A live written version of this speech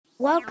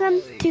Welcome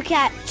to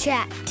Cat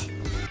Chat.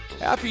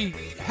 Happy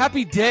day.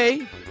 Happy day.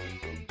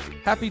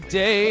 Happy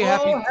day.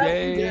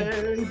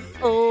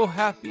 Oh,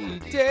 happy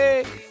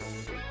day.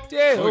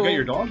 Oh, you got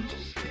your dog?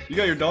 You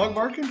got your dog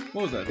barking?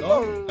 What was that,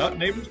 dog?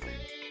 Neighbors?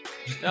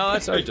 No,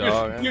 that's our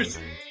dog.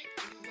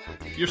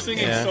 You're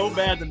singing so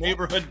bad the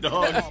neighborhood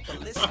dogs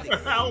are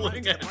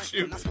howling at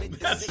you.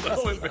 That's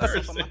so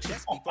embarrassing.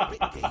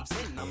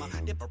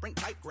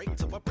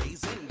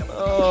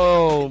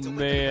 Oh,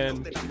 man.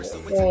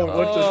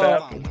 What just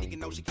happened?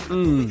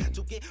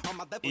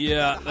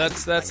 Yeah,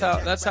 that's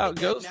how it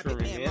goes for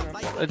me, man.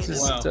 It's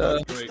just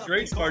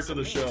Great start to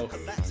the show.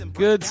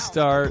 Good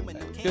start.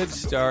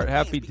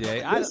 Happy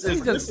day.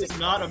 This is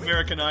not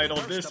American Idol.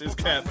 This is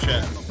Cap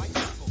Chat.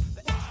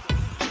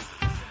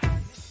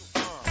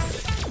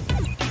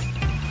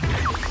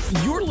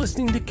 You're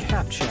listening to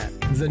Cap Chat,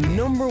 the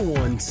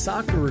 #1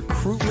 soccer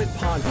recruitment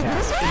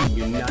podcast in the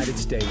United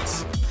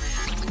States.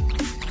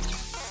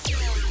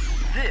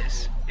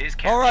 This is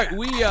Cap All right, Chat.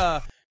 we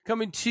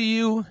coming to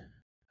you,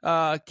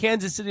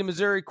 Kansas City,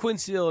 Missouri,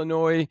 Quincy,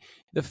 Illinois,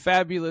 the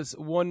fabulous,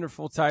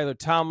 wonderful Tyler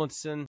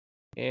Tomlinson,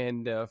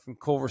 and from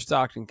Culver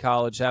Stockton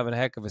College, having a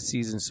heck of a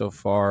season so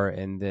far.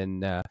 And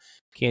then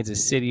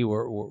Kansas City,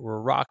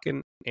 we're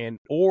rocking and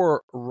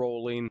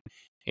rolling,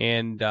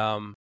 and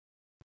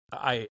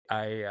I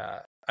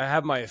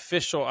have my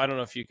official. I don't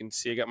know if you can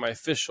see. I got my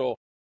official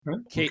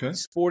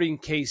Sporting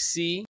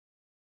KC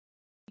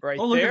right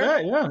there. Oh, look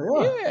at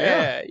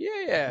that!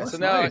 Yeah. That's So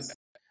now nice.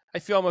 I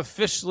feel I'm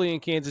officially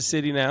in Kansas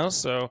City now.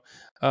 So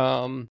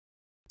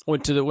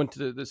went to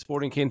the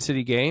Sporting Kansas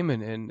City game,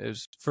 and it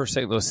was first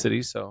St. Louis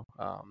City. So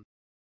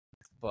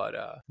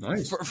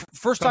Nice.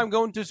 First time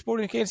going to a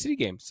Sporting Kansas City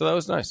game. So that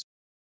was nice.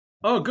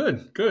 Oh,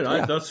 good.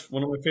 Yeah. That's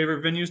one of my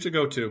favorite venues to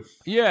go to.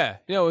 Yeah,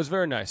 it was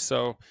very nice.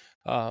 So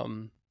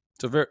so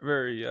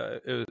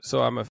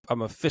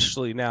I'm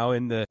officially now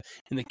in the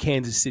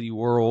Kansas City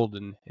world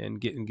and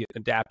getting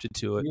adapted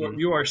to it.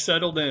 You are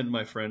settled in,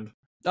 my friend.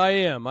 I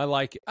am. I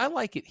like it. I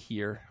like it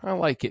here.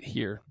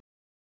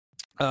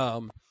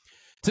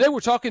 Today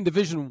we're talking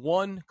Division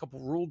I, a couple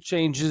rule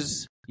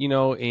changes,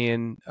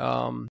 and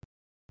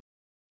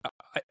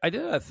I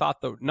did a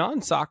thought though,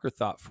 non-soccer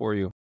thought for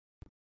you.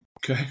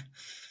 Okay.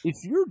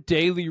 If your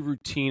daily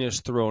routine is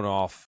thrown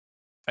off,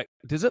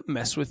 does it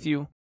mess with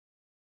you?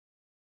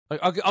 Like,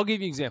 I'll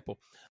give you an example.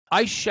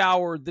 I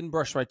showered, then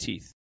brush my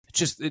teeth.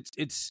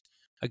 It's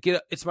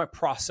my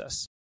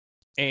process.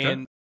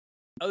 And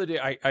the other day,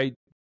 I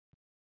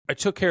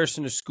took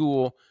Harrison to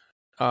school.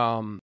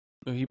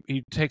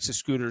 He takes a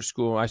scooter to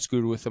school. I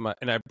scooted with him,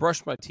 and I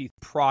brushed my teeth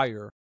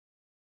prior,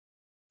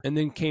 and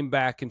then came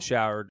back and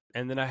showered,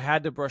 and then I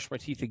had to brush my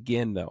teeth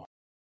again though.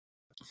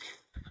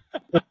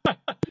 But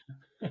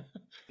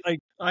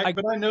I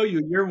know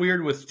you. You're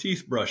weird with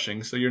teeth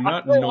brushing, so you're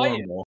not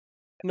normal.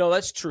 No,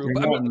 that's true. You're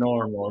not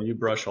normal. You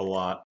brush a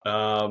lot.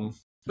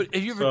 But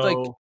have you ever I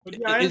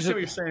understand what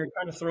you're saying. It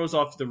kind of throws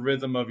off the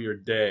rhythm of your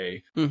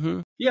day.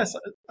 Mm-hmm. Yes,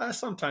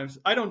 sometimes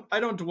I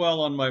don't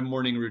dwell on my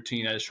morning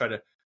routine. I just try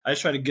to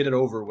get it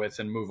over with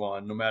and move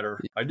on. No matter,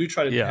 I do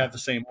try to have the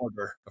same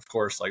order, of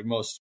course, like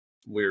most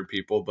weird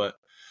people. But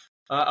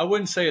I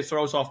wouldn't say it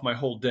throws off my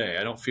whole day.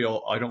 I don't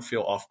feel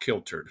off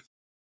kiltered.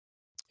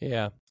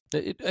 Yeah.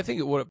 I think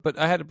it would, but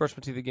I had to brush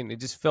my teeth again. It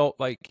just felt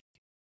like,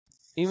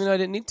 even though I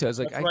didn't need to, I was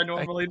like, that's what I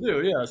normally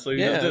do. Yeah, so you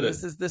just did it.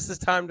 This is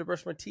time to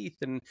brush my teeth,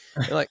 and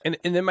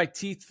then my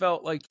teeth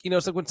felt like,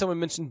 it's like when someone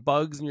mentioned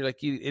bugs and you're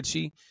like, you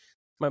itchy.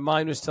 My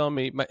mind was telling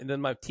me, and then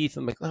my teeth.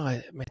 I'm like,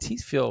 my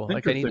teeth feel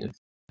like I need to.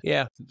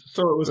 Yeah.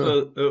 So it was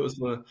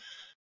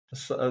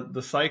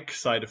the psych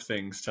side of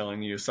things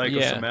telling you,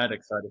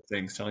 psychosomatic side of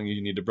things telling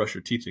you need to brush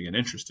your teeth again.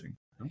 Interesting.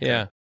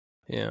 Okay.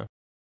 Yeah.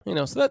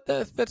 So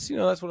that's that's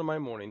one of my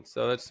mornings.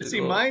 So that's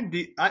mine.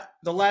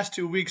 The last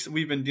 2 weeks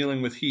we've been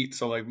dealing with heat,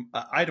 so like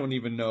I don't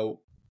even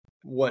know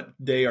what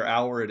day or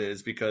hour it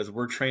is because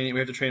we're training. We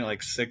have to train at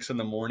like 6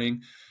 a.m,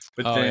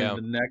 but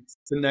the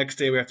next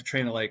day we have to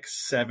train at like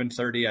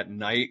 7:30 at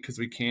night because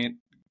we can't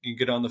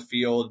get on the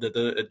field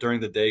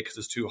during the day because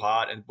it's too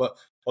hot. But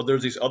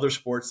there's these other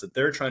sports that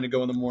they're trying to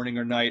go in the morning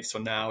or night, so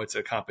now it's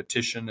a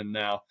competition, and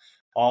now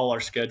all our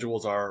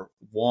schedules are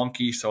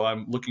wonky, so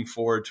I'm looking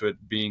forward to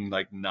it being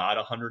like not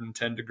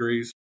 110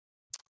 degrees.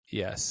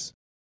 Yes.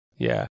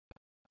 Yeah.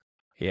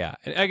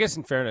 And I guess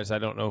in fairness, I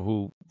don't know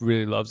who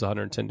really loves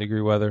 110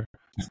 degree weather,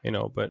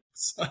 but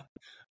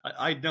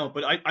I don't,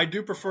 but I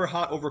do prefer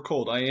hot over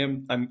cold.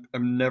 I'm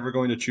never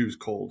going to choose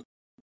cold.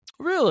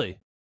 Really?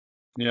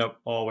 Yep,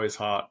 always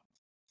hot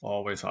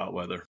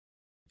weather.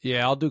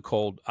 Yeah, I'll do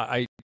cold.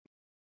 I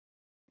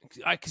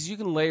because you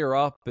can layer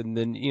up, and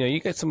then you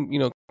get some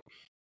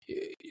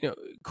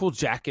cool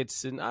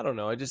jackets, and I don't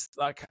know. I just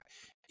like,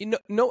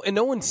 no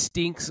one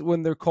stinks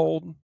when they're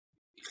cold,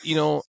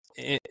 and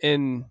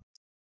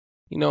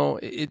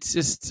it's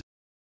just,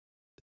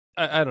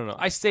 I don't know.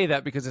 I say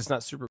that because it's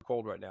not super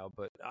cold right now,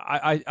 but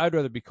I'd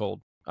rather be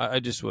cold. I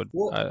just would.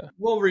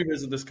 We'll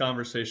revisit this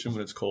conversation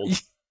when it's cold.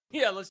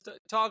 Yeah, let's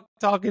talk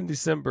in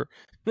December.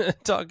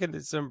 Talk in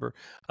December.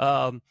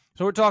 So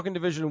we're talking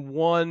Division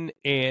I,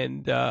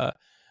 and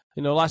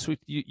last week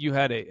you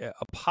had a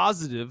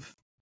positive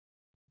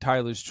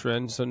Tyler's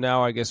trend. So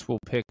now I guess we'll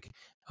pick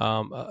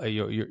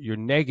your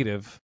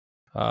negative,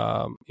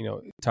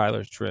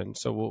 Tyler's trend.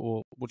 So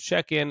we'll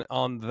check in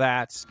on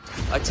that.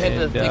 I tend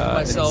to think of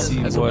myself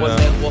as a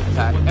one-man wolf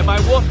pack, and my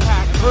wolf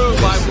pack grew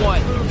by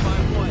one.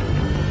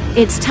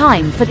 It's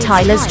time for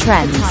Tyler's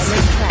trends.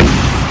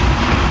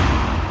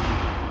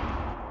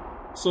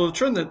 So the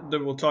trend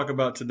that we'll talk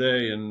about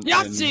today, and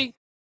Yahtzee!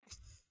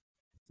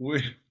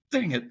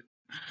 Dang it.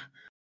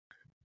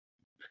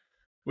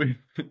 Why'd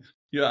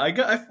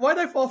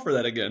I fall for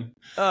that again?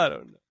 I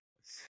don't know.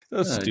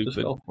 So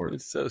stupid.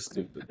 It's so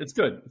stupid. It's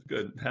good. It's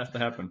good. It has to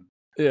happen.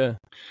 Yeah.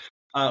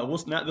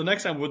 The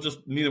next time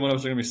neither one of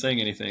us are going to be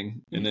saying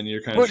anything, and then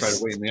you're kind of trying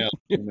to wait me out,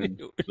 and then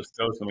the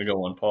show's going to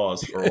go on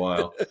pause for a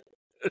while.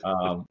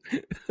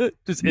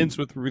 Just ends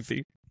with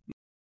Ruthie.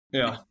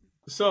 Yeah.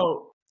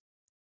 So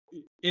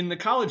in the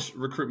college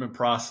recruitment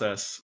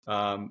process,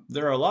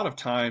 there are a lot of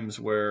times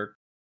where,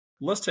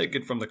 let's take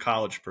it from the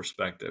college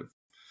perspective,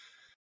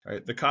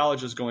 right? The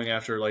college is going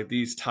after like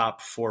these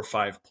top 4 or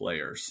 5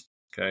 players.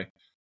 Okay.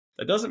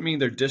 That doesn't mean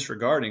they're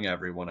disregarding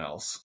everyone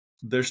else.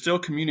 They're still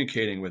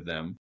communicating with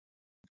them.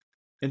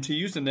 And to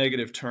use the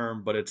negative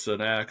term, but it's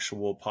an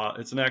actual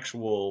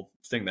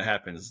thing that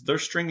happens. They're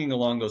stringing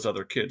along those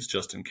other kids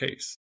just in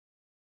case,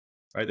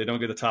 right? They don't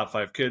get the top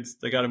 5 kids.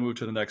 They got to move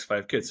to the next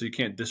 5 kids. So you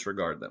can't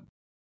disregard them.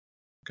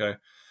 Okay.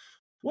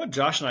 What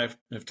Josh and I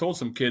have told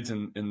some kids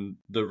in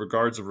the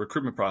regards of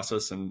recruitment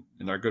process, and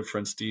our good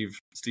friend Steve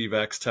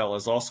Xtel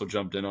has also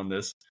jumped in on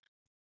this.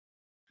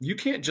 You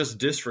can't just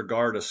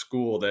disregard a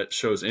school that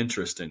shows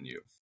interest in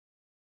you,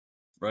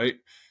 right?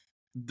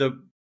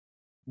 The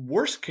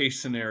worst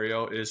case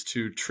scenario is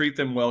to treat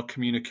them well,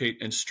 communicate,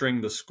 and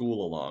string the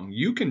school along.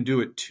 You can do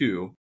it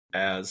too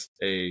as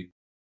a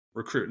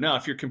recruit. Now,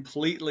 if you're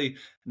completely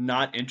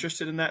not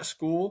interested in that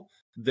school,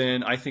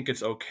 then I think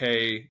it's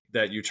okay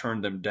that you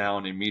turn them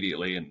down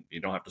immediately and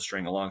you don't have to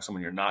string along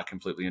someone you're not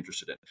completely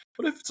interested in.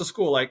 But if it's a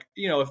school like,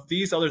 if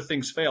these other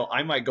things fail,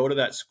 I might go to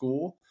that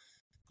school.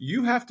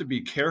 You have to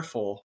be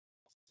careful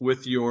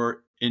with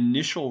your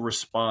initial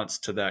response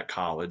to that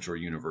college or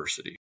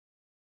university.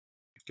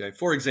 Okay.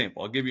 For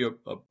example, I'll give you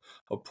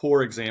a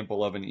poor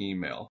example of an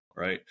email,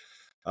 right?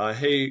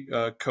 Hey,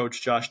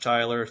 Coach Josh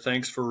Tyler,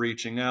 thanks for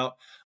reaching out.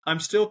 I'm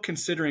still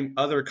considering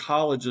other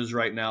colleges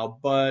right now,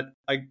 but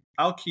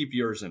I'll keep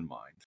yours in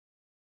mind.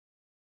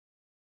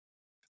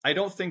 I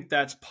don't think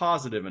that's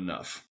positive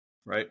enough,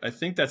 right? I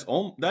think that's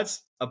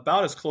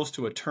about as close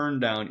to a turn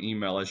down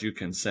email as you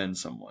can send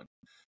someone.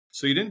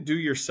 So you didn't do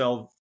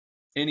yourself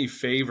any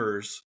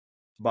favors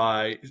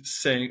by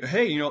saying,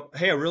 hey,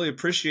 I really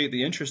appreciate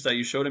the interest that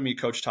you showed in me,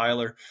 Coach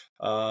Tyler.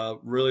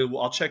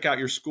 I'll check out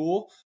your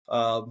school.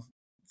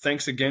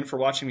 Thanks again for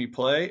watching me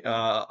play.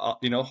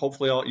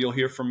 Hopefully you'll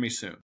hear from me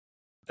soon.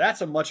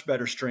 That's a much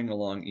better string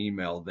along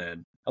email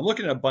than I'm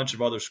looking at a bunch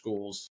of other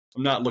schools.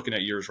 I'm not looking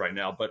at yours right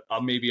now, but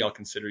maybe I'll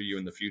consider you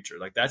in the future.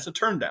 Like, that's a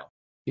turn down.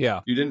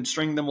 Yeah. You didn't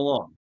string them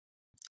along.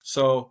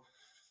 So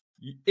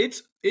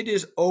it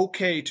is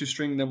okay to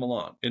string them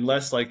along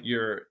unless like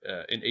you're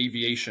an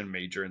aviation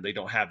major and they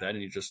don't have that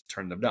and you just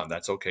turn them down.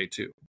 That's okay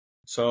too.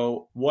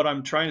 So what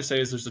I'm trying to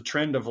say is there's a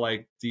trend of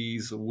like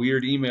these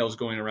weird emails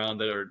going around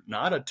that are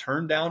not a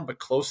turn down, but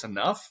close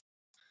enough.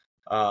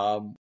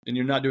 And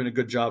you're not doing a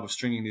good job of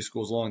stringing these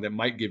schools along that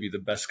might give you the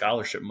best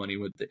scholarship money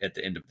at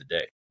the end of the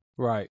day.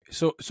 Right.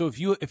 So if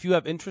you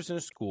have interest in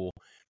a school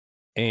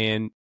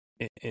and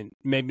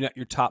maybe not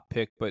your top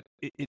pick, but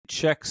it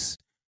checks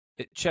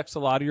a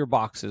lot of your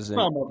boxes. And,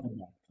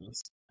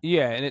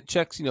 yeah, and it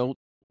checks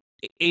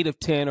 8 of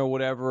 10 or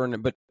whatever.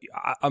 But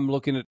I'm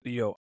looking at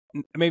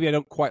maybe I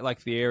don't quite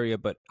like the area,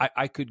 but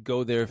I could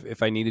go there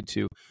if I needed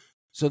to.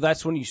 So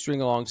that's when you string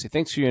along, say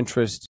thanks for your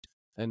interest.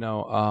 I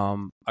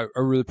know. I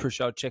really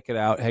appreciate it. I'll check it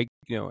out. Hey,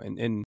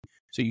 and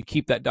so you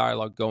keep that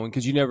dialogue going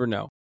because you never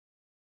know.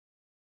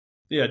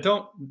 Yeah,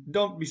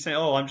 don't be saying,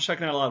 "Oh, I'm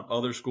checking out a lot of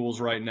other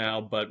schools right now,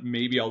 but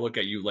maybe I'll look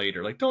at you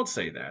later." Like, don't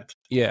say that.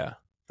 Yeah,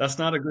 that's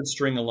not a good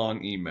string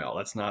along email.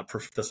 That's not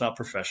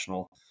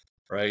professional,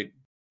 right?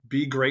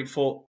 Be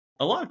grateful.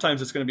 A lot of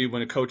times, it's going to be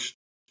when a coach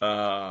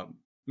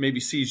maybe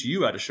sees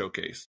you at a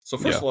showcase. So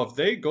first of all, if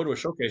they go to a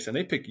showcase and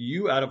they pick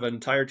you out of an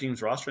entire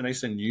team's roster and they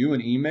send you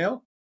an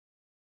email,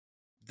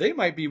 they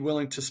might be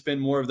willing to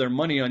spend more of their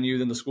money on you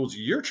than the schools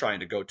you're trying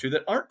to go to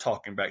that aren't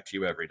talking back to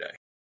you every day.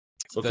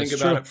 So think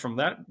about it from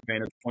that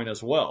vantage point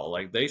as well.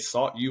 Like, they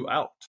sought you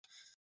out.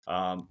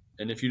 And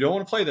if you don't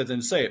want to play that,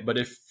 then say it. But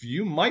if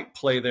you might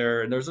play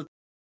there and there's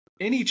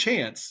any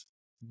chance,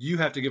 you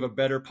have to give a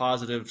better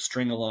positive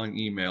string along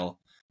email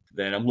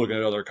than I'm looking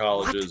at other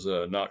colleges,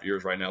 not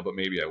yours right now, but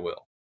maybe I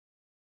will.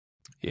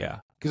 Yeah,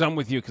 because I'm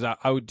with you. Because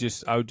I would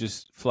just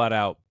flat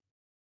out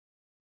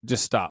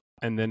just stop.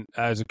 And then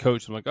as a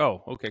coach, I'm like,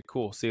 oh, okay,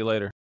 cool. See you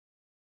later.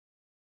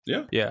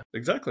 Yeah,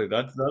 exactly.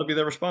 That'll be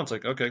their response.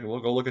 Like, okay, we'll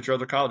go look at your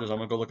other colleges. I'm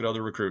going to go look at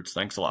other recruits.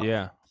 Thanks a lot.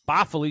 Yeah.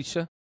 Bye,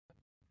 Felicia.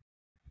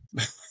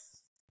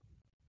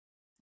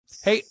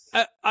 Hey,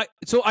 I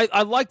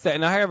like that.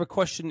 And I have a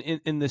question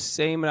in the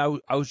same, and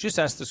I was just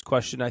asked this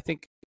question. I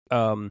think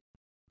and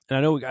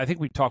I think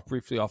we talked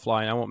briefly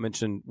offline. I won't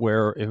mention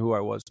where and who I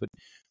was, but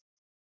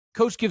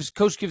coach gives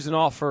an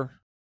offer.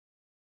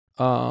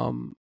 How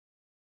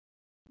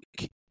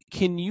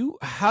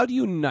do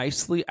you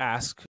nicely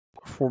ask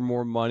for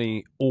more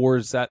money, or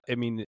is that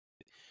an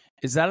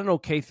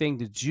okay thing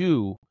to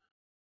do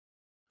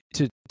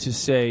to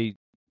say,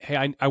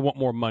 hey, I want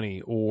more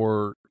money,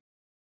 or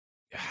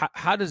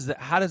how does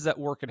that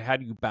work, and how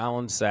do you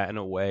balance that in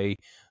a way,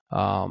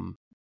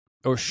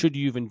 or should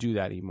you even do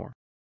that anymore?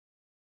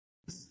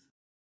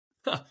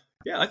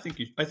 Yeah, I think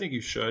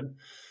you should.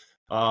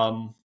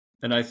 And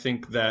I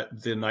think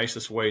that the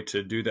nicest way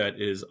to do that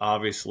is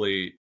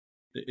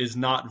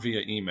not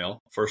via email.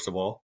 First of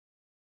all,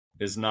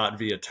 is not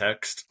via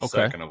text. Okay.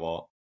 Second of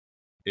all,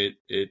 it's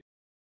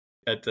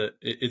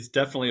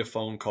definitely a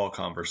phone call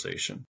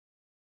conversation.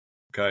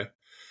 Okay.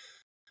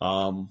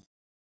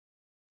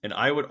 And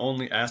I would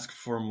only ask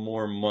for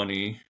more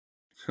money.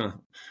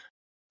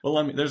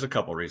 Well, there's a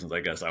couple reasons I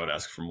guess I would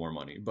ask for more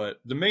money, but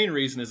the main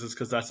reason is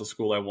because that's the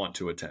school I want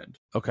to attend.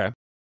 Okay.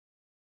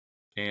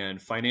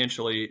 And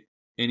financially,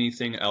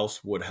 anything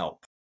else would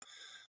help.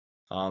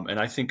 And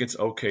I think it's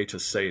okay to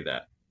say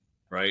that,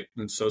 right?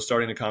 And so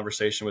starting the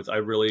conversation with, I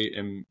really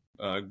am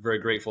very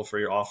grateful for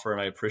your offer, and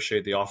I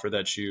appreciate the offer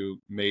that you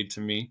made to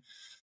me.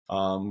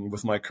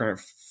 With my current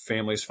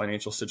family's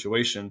financial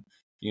situation,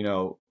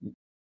 your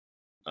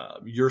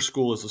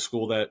school is a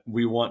school that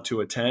we want to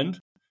attend.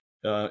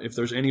 If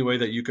there's any way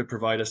that you could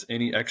provide us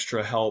any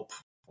extra help,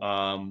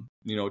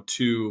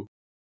 to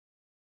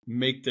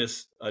make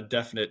this a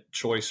definite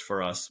choice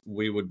for us,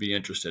 we would be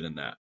interested in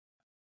that.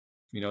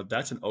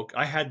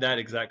 I had that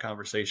exact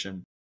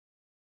conversation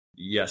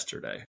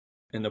yesterday,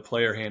 and the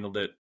player handled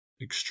it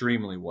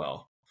extremely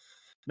well.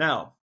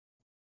 Now,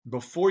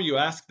 before you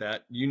ask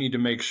that, you need to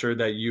make sure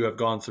that you have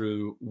gone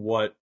through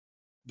what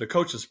the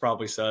coaches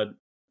probably said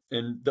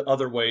and the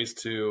other ways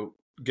to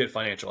get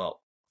financial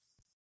help.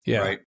 Yeah.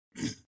 Right.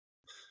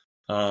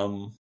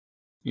 And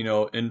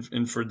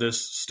for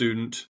this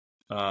student,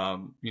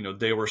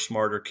 they were a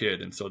smarter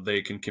kid, and so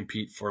they can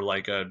compete for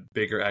like a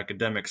bigger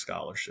academic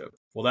scholarship.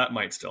 Well, that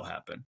might still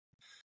happen.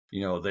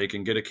 They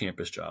can get a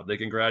campus job. They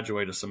can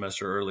graduate a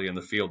semester early in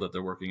the field that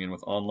they're working in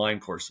with online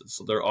courses.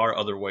 So there are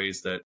other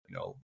ways that,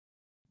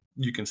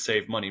 you can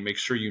save money. Make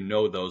sure you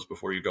know those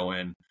before you go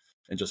in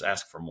and just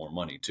ask for more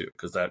money too,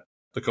 because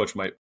the coach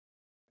might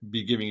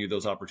be giving you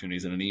those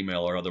opportunities in an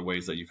email or other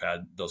ways that you've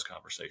had those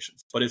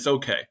conversations. But it's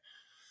okay.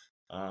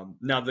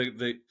 Now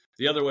the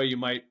other way you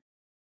might,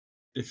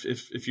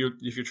 if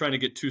you're trying to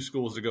get two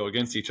schools to go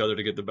against each other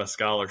to get the best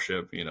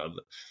scholarship,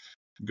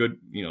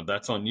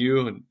 that's on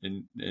you,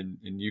 and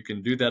you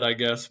can do that, I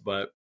guess,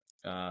 but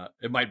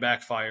it might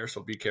backfire,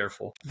 so be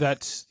careful. I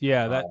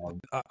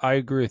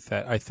agree with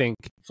that. I think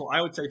so.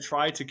 I would say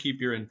try to keep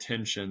your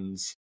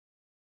intentions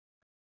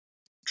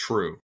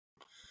true.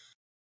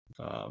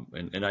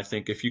 And I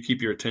think if you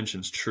keep your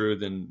intentions true,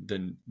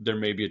 then there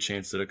may be a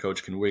chance that a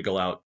coach can wiggle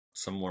out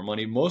some more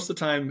money. Most of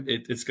the time,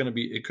 it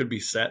could be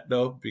set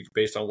though,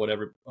 based on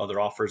whatever other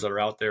offers that are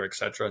out there,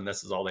 etc. And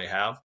this is all they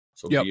have.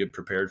 So Be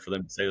prepared for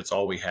them to say that's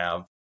all we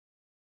have.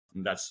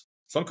 And that's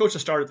some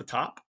coaches start at the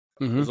top.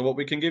 Mm-hmm. This is what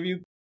we can give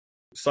you.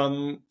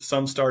 Some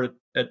start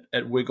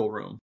at wiggle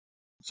room,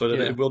 so that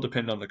it will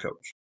depend on the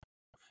coach.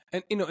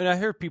 And and I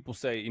hear people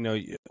say,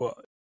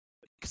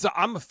 because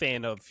I'm a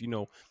fan of,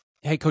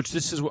 hey coach,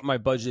 this is what my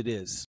budget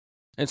is,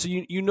 and so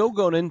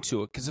going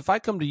into it, because if I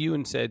come to you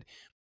and said,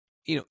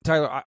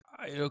 Tyler,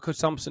 Coach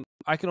Thompson,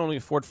 I can only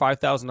afford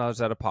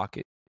 $5,000 out of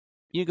pocket.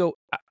 You go,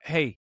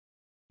 hey,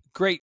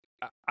 great,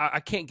 I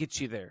can't get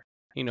you there.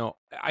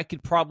 I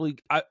could probably,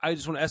 I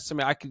just want to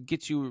estimate, I could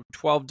get you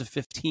 12 to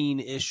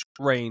 15-ish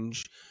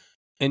range.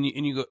 And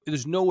you go,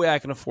 there's no way I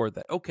can afford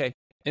that. Okay.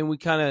 And we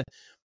kind of,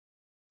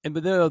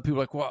 but then other people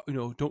are like, well,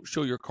 don't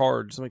show your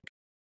cards. I'm like,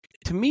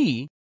 to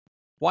me,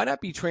 why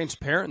not be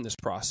transparent in this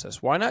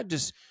process? Why not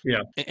just,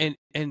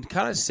 and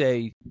kind of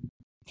say,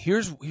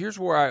 here's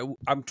where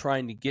I'm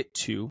trying to get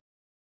to.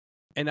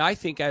 And I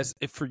think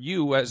if for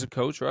you as a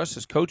coach or us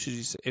as coaches,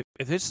 you say,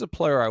 if this is a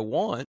player I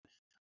want,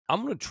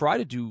 I'm going to try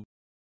to do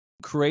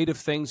creative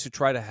things to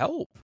try to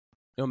help.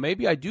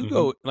 Maybe I do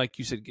go, like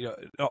you said,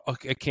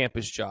 a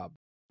campus job.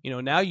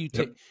 Now you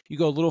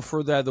go a little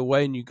further out of the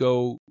way and you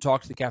go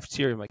talk to the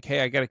cafeteria. I'm like,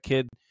 hey, I got a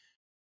kid.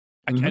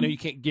 I know you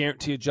can't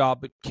guarantee a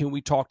job, but can we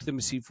talk to them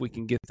and see if we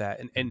can get that?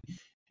 And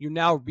you're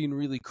now being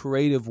really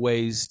creative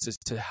ways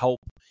to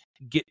help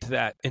get to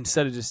that,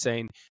 instead of just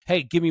saying,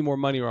 hey, give me more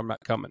money or I'm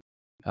not coming.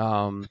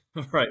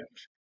 Right.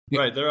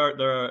 There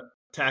are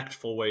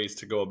tactful ways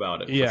to go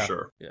about it, for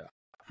sure. Yeah.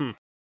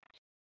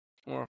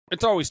 Well,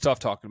 it's always tough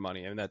talking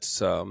money. I mean,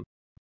 that's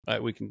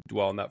we can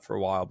dwell on that for a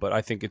while, but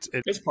I think it's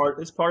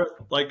part of,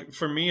 like,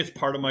 for me, it's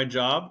part of my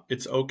job.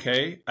 It's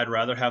okay. I'd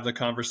rather have the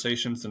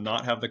conversations than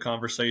not have the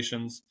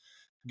conversations.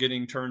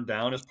 Getting turned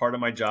down is part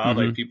of my job.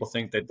 Like, people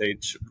think that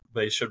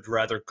they should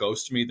rather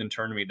ghost me than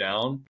turn me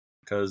down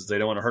because they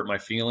don't want to hurt my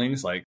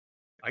feelings. Like,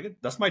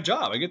 that's my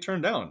job. I get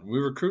turned down. We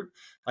recruit.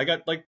 I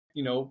got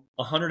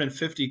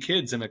 150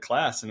 kids in a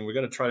class, and we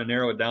got to try to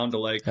narrow it down to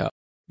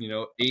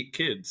 8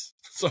 kids.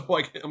 So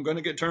I'm going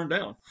to get turned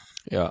down.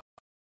 Yeah.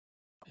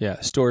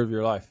 Yeah. Story of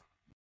your life.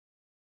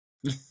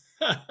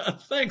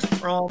 Thanks,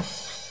 Prom.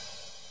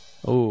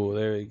 Oh,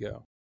 there you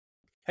go.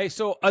 Hey,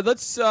 so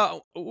let's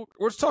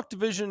talk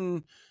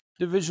Division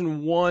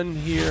 1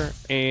 here,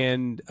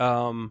 and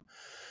I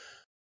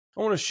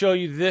want to show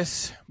you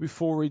this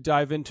before we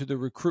dive into the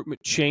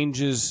recruitment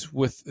changes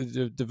with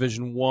the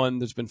Division 1.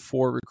 There's been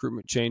 4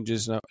 recruitment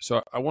changes,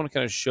 so I want to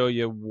kind of show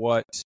you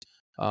what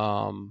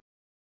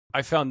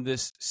I found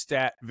this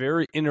stat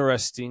very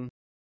interesting.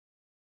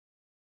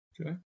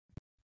 Okay.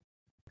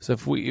 So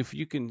if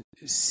you can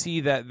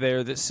see that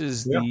there, this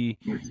is the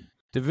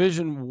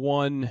Division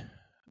 1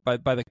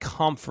 by the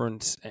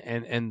conference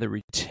and the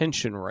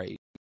retention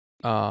rate.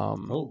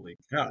 Holy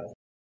cow.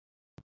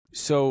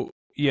 So,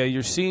 yeah,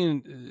 you're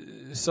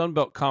seeing Sun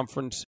Belt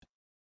Conference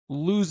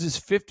loses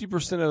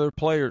 50% of their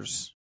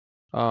players.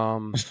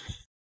 The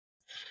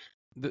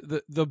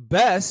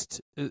best,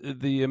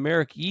 the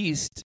America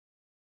East,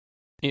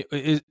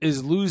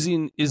 is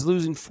losing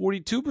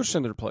 42%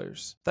 of their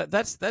players.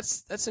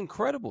 That's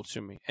incredible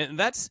to me, and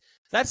that's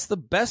the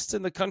best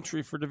in the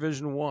country for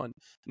Division 1.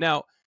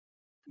 Now,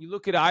 you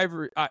look at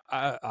Ivory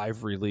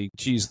League.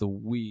 Geez,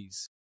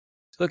 Louise.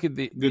 Look at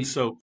the good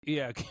soap.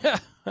 Yeah.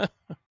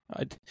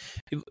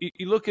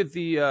 You look at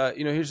the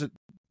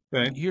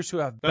here's who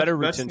have better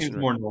retention. That seems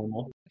more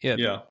normal.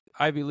 Yeah.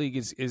 Ivy League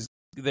is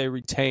they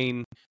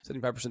retain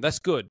 75%. That's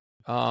good.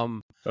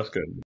 That's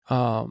good.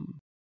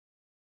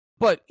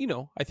 But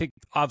I think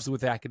obviously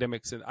with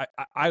academics, and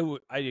I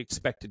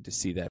expected to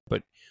see that,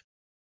 but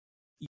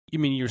I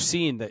mean you're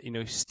seeing that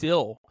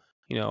still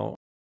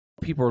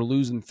people are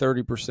losing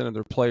 30% of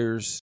their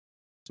players.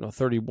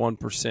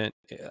 31%.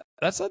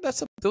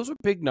 Those are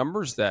big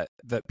numbers that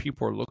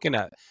people are looking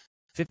at.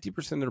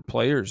 50% of their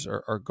players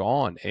are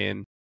gone,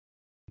 and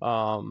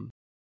I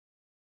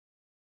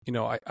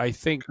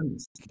think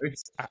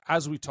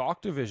as we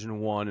talk Division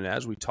 1 and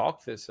as we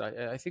talk this,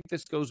 I think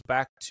this goes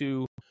back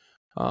to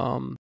I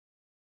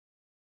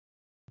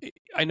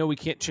know we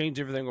can't change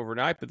everything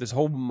overnight, but this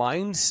whole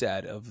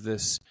mindset of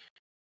this,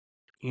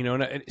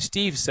 and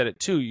Steve said it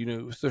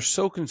too, they're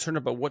so concerned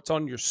about what's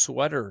on your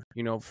sweater,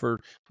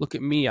 look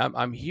at me,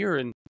 I'm here,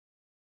 and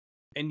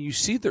you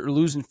see they're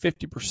losing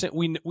 50%.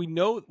 We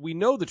know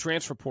the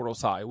transfer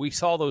portal's high. We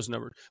saw those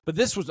numbers, but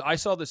I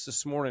saw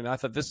this morning. And I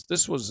thought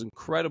this was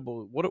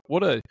incredible.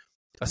 What a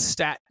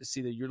stat to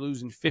see that you're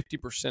losing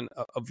 50%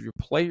 of your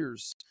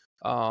players.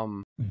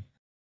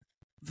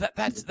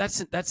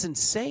 That's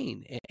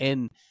insane.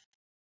 And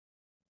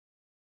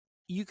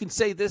you can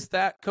say this,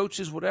 that,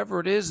 coaches, whatever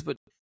it is, but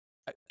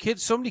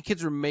so many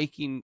kids are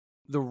making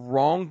the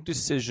wrong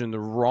decision, the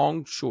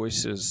wrong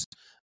choices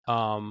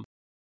about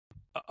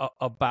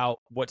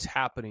what's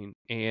happening,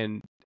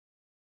 and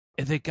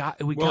we got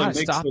to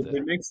stop it.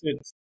 It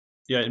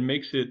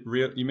makes it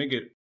real. You make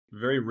it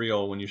very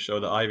real when you show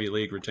the Ivy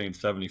League retains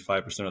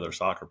 75% of their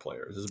soccer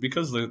players. Is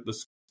because one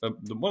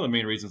of the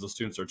main reasons the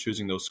students are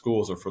choosing those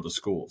schools are for the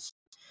schools.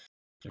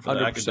 And for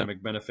the 100%.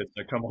 Academic benefits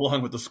that come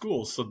along with the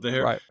schools. So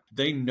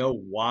they know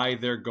why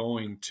they're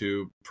going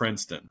to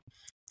Princeton.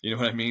 You know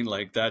what I mean?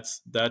 Like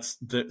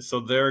so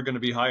they're going to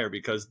be higher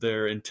because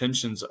their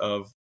intentions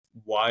of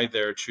why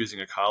they're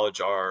choosing a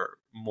college are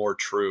more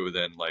true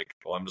than like,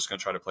 well, I'm just going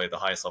to try to play at the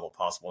highest level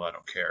possible. I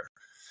don't care.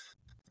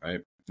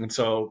 Right. And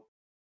so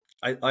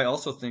I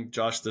also think,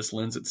 Josh, this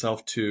lends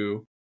itself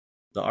to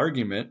the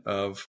argument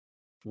of,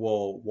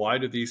 well, why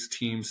do these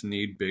teams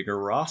need bigger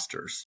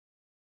rosters?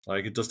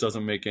 Like, it just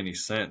doesn't make any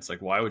sense.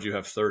 Like, why would you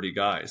have 30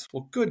 guys?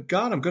 Well, good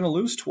God, I'm going to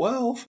lose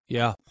 12.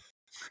 Yeah.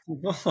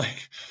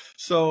 Like,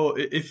 so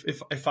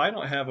if I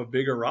don't have a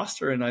bigger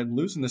roster and I'm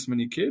losing this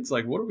many kids,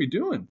 like, what are we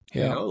doing?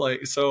 Yeah.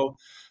 Like, so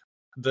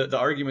the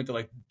argument that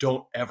like,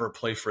 don't ever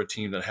play for a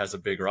team that has a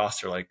big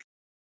roster, like,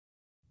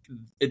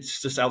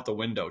 it's just out the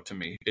window to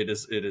me. It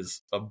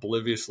is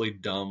obliviously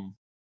dumb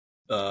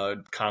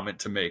comment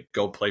to make.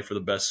 Go play for the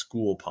best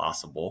school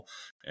possible,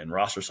 and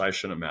roster size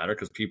shouldn't matter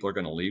because people are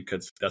going to leave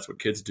because that's what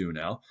kids do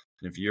now.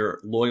 And if you're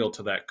loyal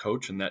to that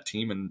coach and that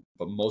team,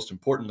 but most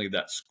importantly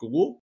that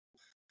school,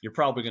 you're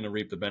probably going to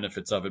reap the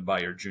benefits of it by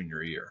your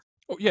junior year.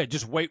 Oh yeah,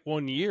 just wait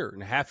 1 year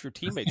and half your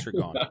teammates are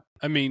gone.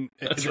 I mean,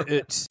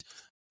 that's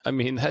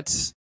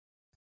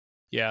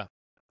yeah.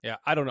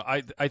 I don't know.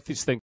 I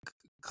just think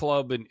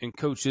club and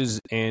coaches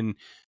and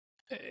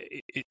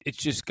it's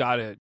just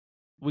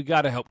we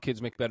got to help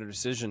kids make better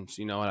decisions,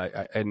 and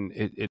I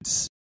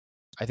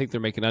think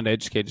they're making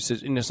uneducated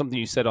decisions. Something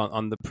you said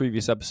on the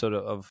previous episode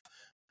of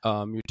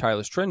your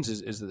tireless trends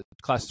is that the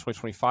class of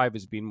 2025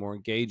 is being more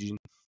engaging,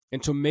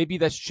 and so maybe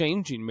that's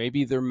changing.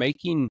 Maybe they're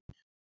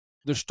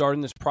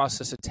starting this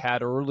process a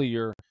tad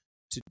earlier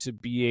to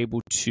be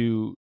able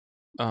to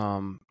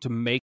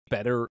make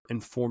better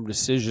informed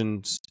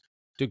decisions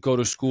to go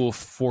to school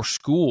for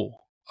school.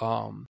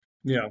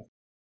 Yeah.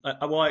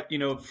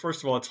 Well,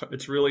 first of all,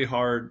 it's really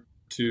hard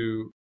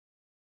to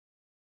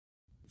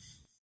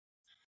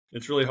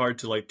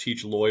like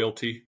teach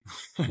loyalty.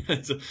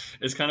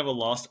 It's kind of a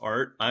lost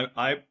art.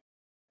 I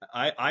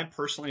I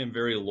personally am a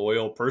very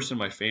loyal person.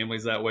 My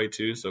family's that way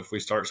too. So if we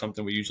start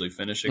something, we usually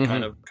finish it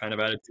kind of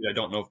attitude. I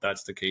don't know if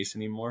that's the case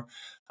anymore.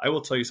 I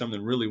will tell you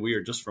something really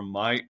weird, just from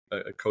my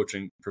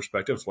coaching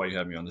perspective. That's why you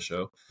have me on the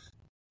show.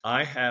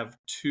 I have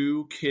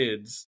 2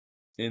 kids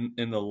in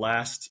the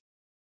last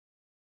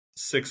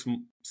 6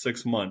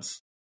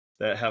 months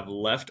that have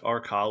left our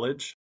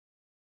college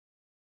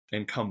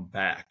and come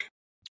back.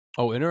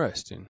 Oh,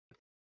 interesting.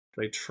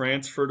 They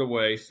transferred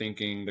away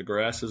thinking the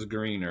grass is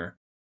greener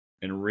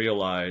and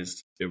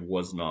realized it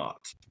was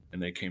not.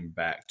 And they came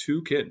back.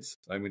 2 kids.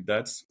 I mean,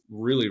 that's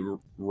really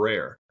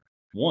rare.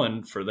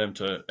 One, for them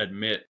to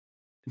admit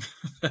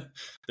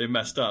they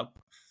messed up.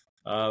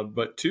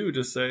 But 2,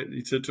 to say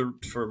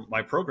for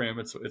my program,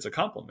 it's a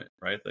compliment,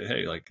 right? That,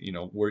 hey, like, you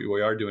know,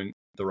 we are doing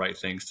the right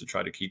things to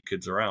try to keep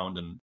kids around.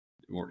 And,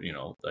 you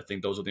know, I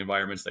think those are the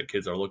environments that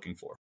kids are looking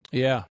for.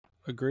 Yeah,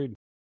 agreed,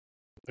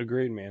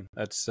 man.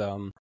 That's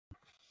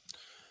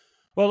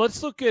well,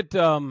 let's look at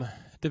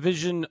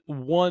Division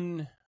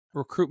I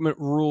recruitment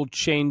rule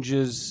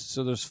changes.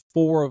 So there's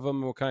 4 of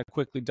them. We'll kind of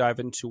quickly dive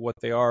into what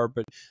they are,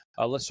 but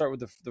let's start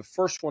with the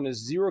first one.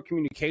 Is zero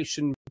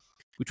communication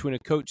between a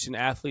coach and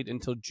athlete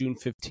until June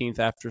 15th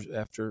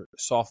after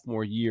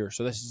sophomore year.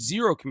 So that's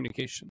zero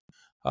communication.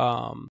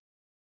 And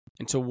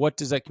so what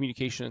does that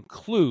communication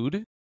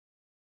include?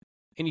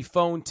 Any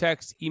phone,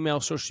 text,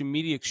 email, social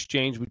media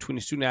exchange between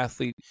a student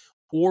athlete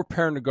or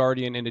parent or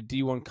guardian in a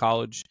D1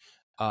 college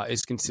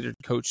is considered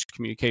coach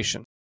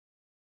communication.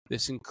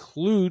 This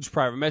includes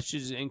private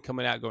messages,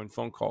 incoming and outgoing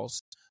phone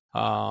calls.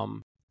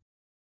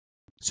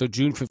 So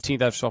June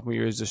 15th after sophomore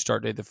year is the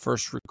start date, the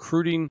first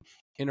recruiting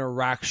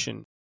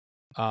interaction.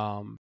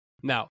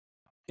 Now,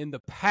 in the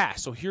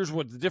past, so here's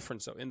what the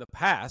difference. So in the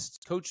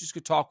past, coaches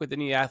could talk with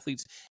any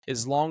athletes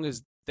as long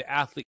as the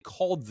athlete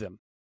called them.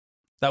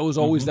 That was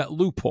always that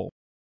loophole.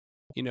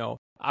 You know,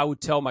 I would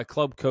tell my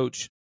club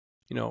coach,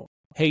 you know,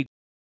 hey,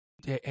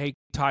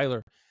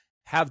 Tyler,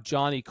 have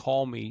Johnny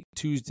call me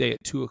Tuesday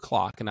at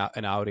 2:00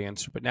 and I would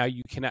answer. But now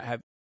you cannot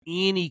have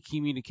any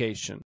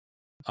communication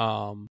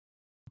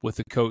with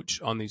the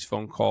coach on these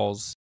phone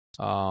calls.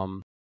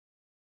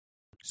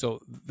 So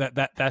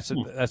that's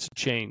a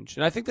change,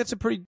 and I think it's a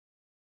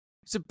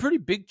pretty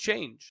big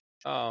change.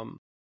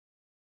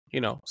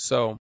 You know,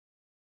 so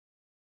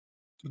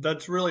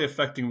that's really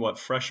affecting what,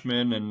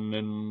 freshmen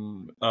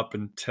and up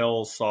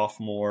until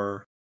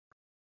sophomore.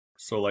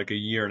 So like a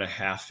year and a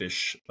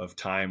half-ish of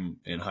time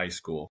in high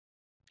school.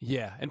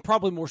 Yeah, and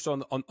probably more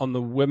so on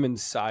the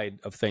women's side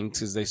of things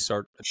because they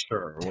start it's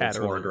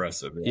more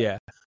aggressive. Yeah.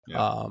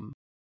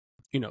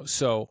 You know,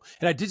 so,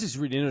 and I did just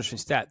read an interesting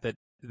stat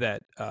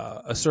that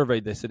a survey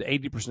that said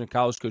 80% of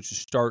college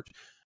coaches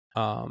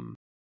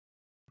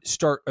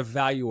start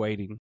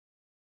evaluating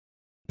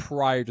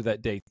prior to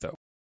that date, though.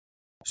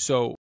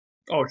 So.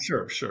 Oh,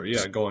 sure.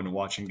 Yeah, going and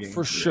watching games.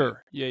 For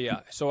sure.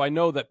 Yeah. So I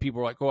know that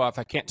people are like, well, if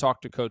I can't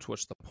talk to coach,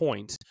 what's the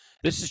point?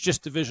 This is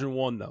just Division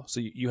I, though.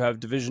 So you have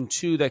Division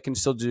II that can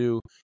still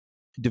do.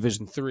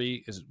 Division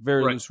III is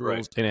very loose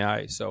rules,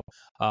 NAIA. So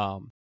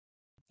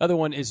other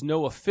one is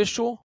no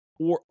official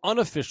or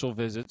unofficial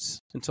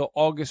visits until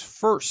August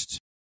 1st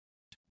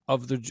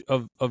of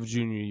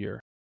junior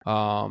year.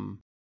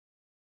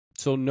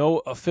 So no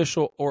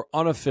official or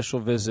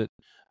unofficial visit.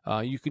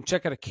 You can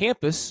check out a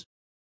campus.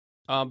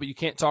 But you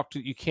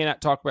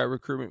cannot talk about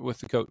recruitment with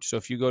the coach. So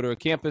if you go to a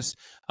campus,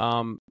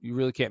 you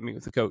really can't meet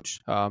with the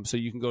coach. So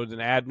you can go to an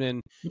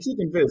admin. But you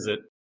can visit.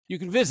 You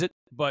can visit,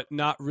 but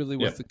not really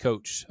with the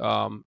coach.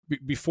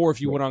 Before,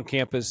 if you went on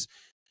campus,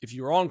 if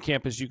you were on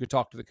campus, you could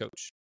talk to the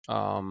coach.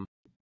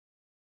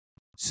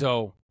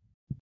 So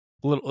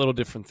a little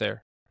different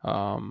there.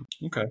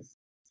 Okay.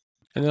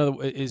 And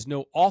another is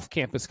no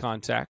off-campus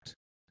contact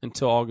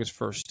until August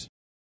 1st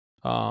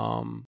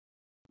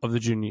of the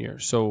junior year.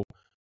 So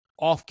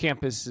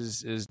off-campus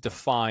is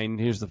defined.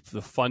 Here's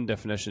the fun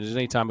definition. Is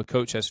anytime a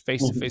coach has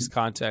face-to-face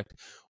contact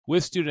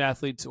with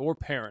student-athletes or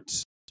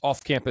parents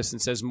off-campus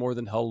and says more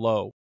than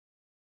hello.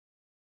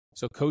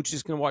 So coach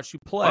is going to watch you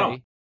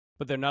play,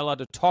 but they're not allowed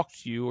to talk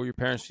to you or your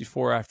parents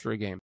before or after a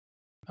game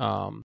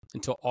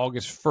until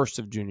August 1st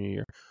of junior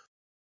year.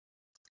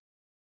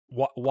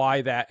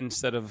 Why that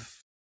instead of,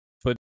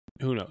 but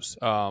who knows?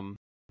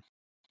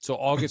 So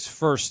August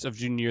 1st of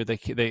junior year, they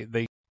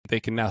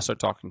can now start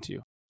talking to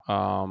you.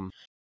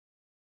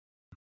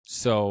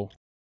 So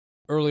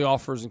early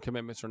offers and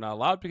commitments are not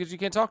allowed because you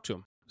can't talk to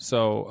them.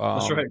 So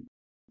that's right.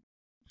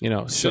 You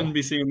know, shouldn't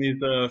be seeing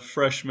these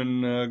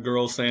freshman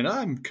girls saying,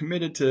 "I'm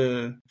committed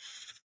to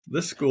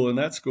this school and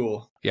that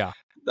school." Yeah,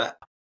 that,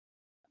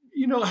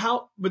 you know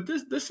how. But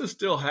this is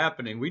still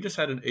happening. We just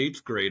had an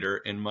 8th grader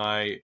in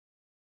my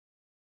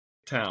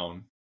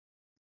town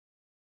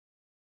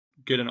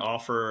get an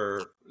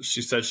offer.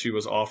 She said she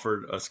was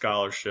offered a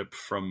scholarship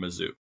from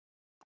Mizzou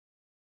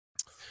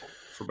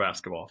for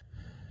basketball.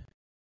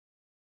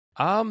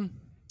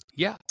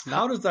 Yeah.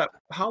 How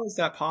is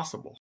that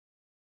possible?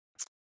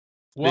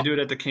 Well, they do it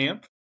at the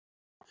camp?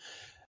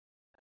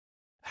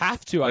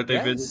 Have to, I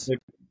guess.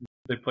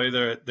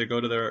 They go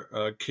to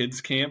their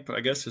kids camp. I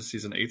guess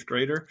he's an 8th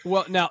grader.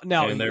 Well, now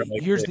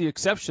here's the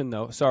exception,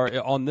 though. Sorry,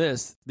 on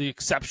this, the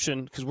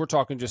exception, because we're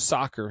talking just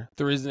soccer.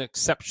 There is an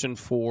exception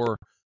for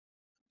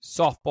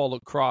softball,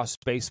 lacrosse,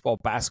 baseball,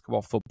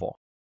 basketball, football.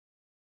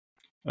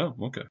 Oh,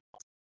 okay.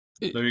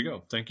 There you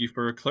go. Thank you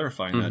for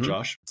clarifying that,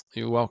 Josh.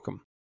 You're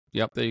welcome.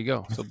 Yep, there you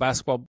go. So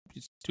basketball,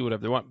 just do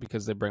whatever they want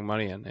because they bring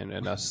money in,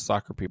 and us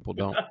soccer people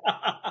don't.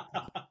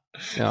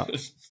 Yeah,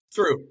 it's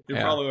true.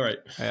 You're probably right.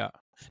 Yeah.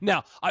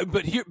 Now, I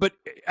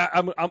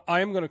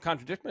am going to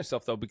contradict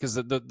myself though, because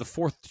the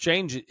fourth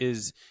change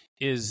is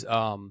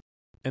and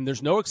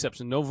there's no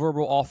exception, no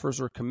verbal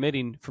offers or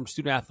committing from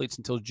student athletes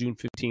until June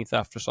 15th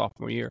after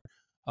sophomore year,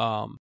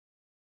 and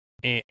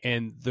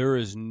there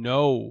is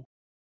no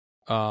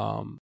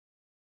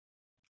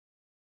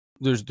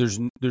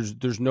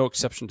there's no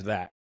exception to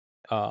that.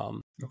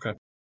 Okay.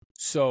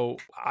 So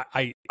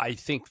I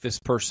think this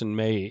person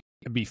may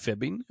be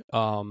fibbing.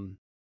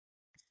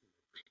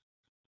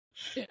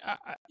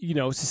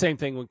 It's the same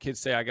thing when kids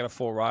say, "I got a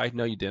full ride."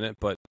 No, you didn't,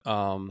 but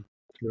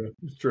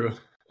true.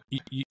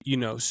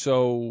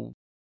 So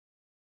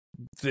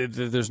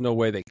there's no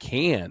way they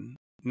can.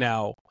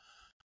 Now,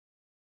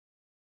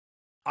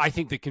 I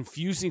think the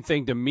confusing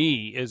thing to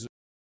me is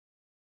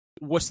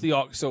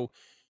so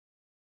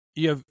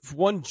you have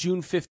one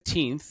June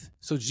 15th,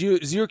 so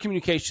zero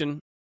communication,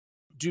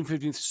 June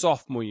 15th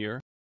sophomore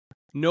year,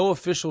 no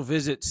official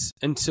visits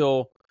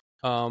until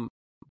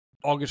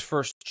August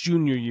 1st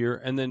junior year,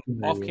 and then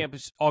off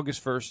campus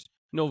August 1st,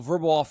 no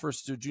verbal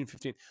offers to June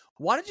 15th.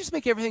 Why did you just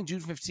make everything June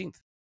 15th?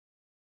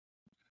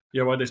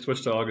 Yeah, why'd they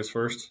switch to August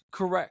 1st?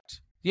 Correct.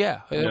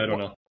 Yeah. I don't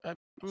know. I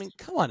mean,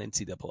 come on,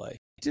 NCAA.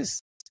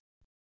 Just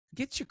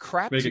get your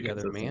crap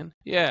together, man.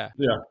 Yeah.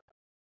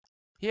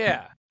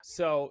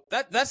 So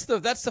that's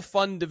the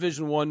fun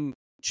Division I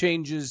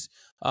changes.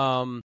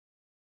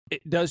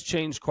 It does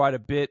change quite a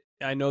bit.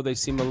 I know they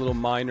seem a little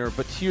minor,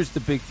 but here's the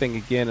big thing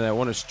again, and I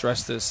want to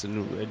stress this,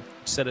 and I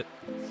said it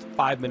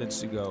 5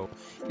 minutes ago,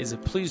 is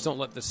that please don't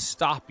let this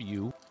stop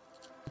you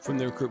from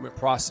the recruitment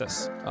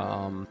process.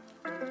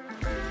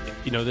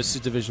 This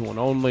is Division I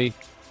only,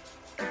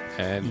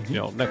 and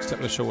next time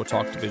on the show we'll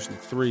talk Division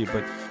III,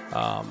 but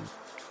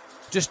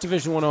just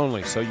Division I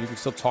only, so you can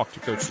still talk to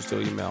coaches,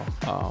 still email.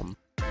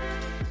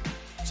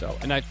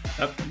 But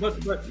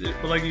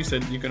like you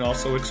said, you can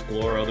also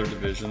explore other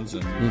divisions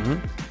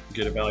and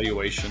get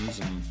evaluations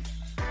and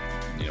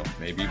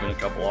maybe even a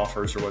couple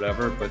offers or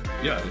whatever. But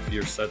yeah, if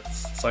your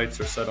sights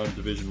are set on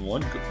Division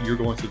I, you're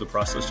going through the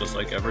process just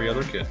like every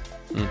other kid.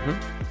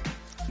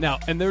 Now,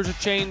 and there's a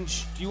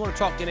change. Do you want to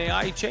talk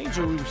NAI change,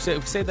 or we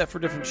save that for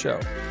a different show?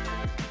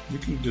 We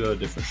can do a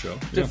different show.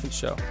 Different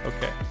show.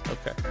 Okay.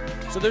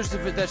 So that's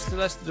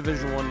the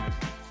Division I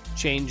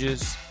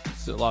changes.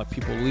 A lot of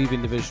people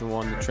leaving Division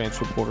I. The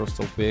transfer portal is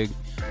still big.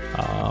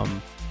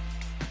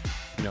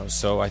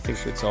 So I think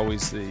it's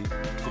always the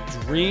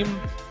dream.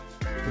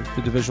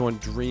 The Division I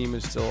dream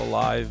is still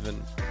alive and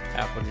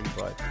happening,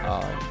 but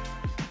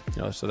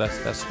so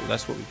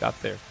that's what we got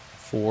there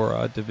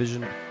for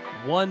Division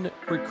I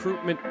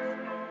recruitment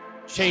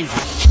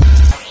changes.